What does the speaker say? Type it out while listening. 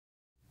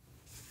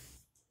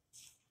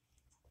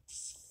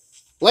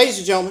Ladies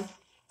and gentlemen,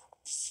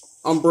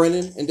 I'm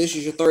Brendan, and this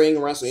is your third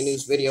Ingram Wrestling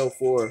News video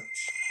for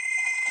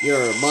your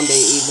Monday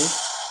evening.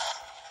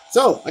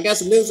 So, I got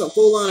some news on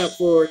full lineup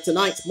for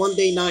tonight's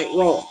Monday Night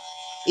Raw.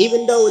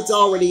 Even though it's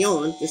already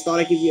on, just thought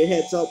I'd give you a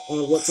heads up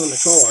on what's on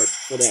the card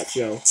for that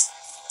show.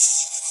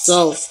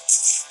 So,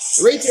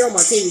 it reads here on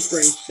my TV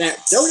screen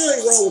that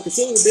WWE Raw will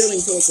continue building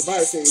towards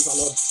Survivor Series on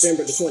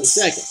November the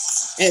 22nd.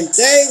 And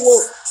they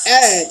will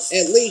add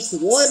at least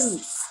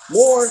one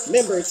more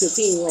member to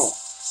Team Raw.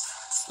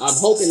 I'm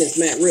hoping it's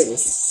Matt Riddle.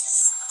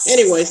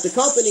 Anyways, the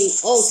company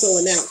also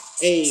announced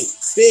a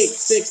big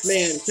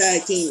six-man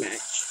tag team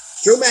match.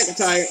 Drew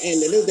McIntyre and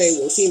The New Day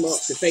will team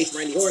up to face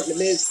Randy Orton, The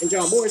Miz, and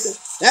John Morrison.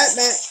 That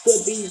match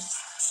could be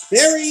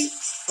very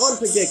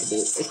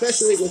unpredictable,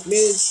 especially with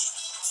Miz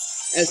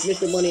as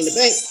Mr. Money in the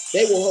Bank.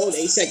 They will hold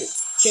a second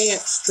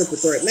chance triple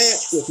threat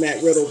match with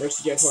Matt Riddle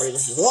versus Jeff Hardy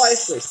versus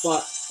Elias for a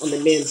spot on the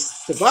men's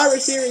Survivor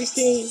Series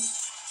team.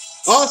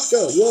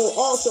 Asuka will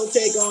also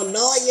take on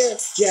Nia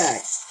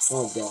Jax.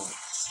 Oh God.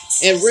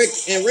 And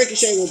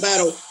Ricochet will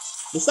battle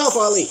Mustafa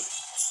Ali.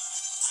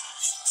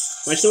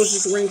 My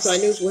sources for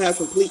Ringside News will have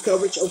complete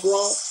coverage of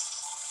Raw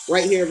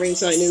right here at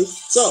Ringside News.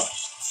 So,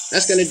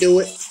 that's going to do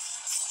it.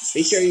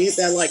 Be sure you hit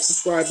that like,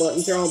 subscribe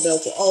button, turn on the bell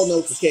for all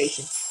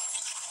notifications.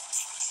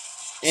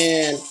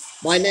 And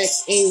my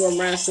next Ingram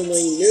Wrestling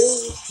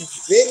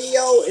News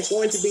video is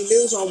going to be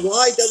news on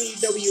why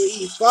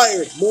WWE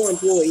fired more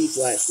employees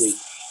last week.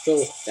 So,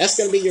 that's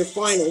going to be your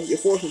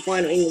fourth and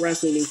final Ingram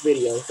Wrestling News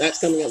video. That's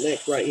coming up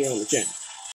next right here on the channel.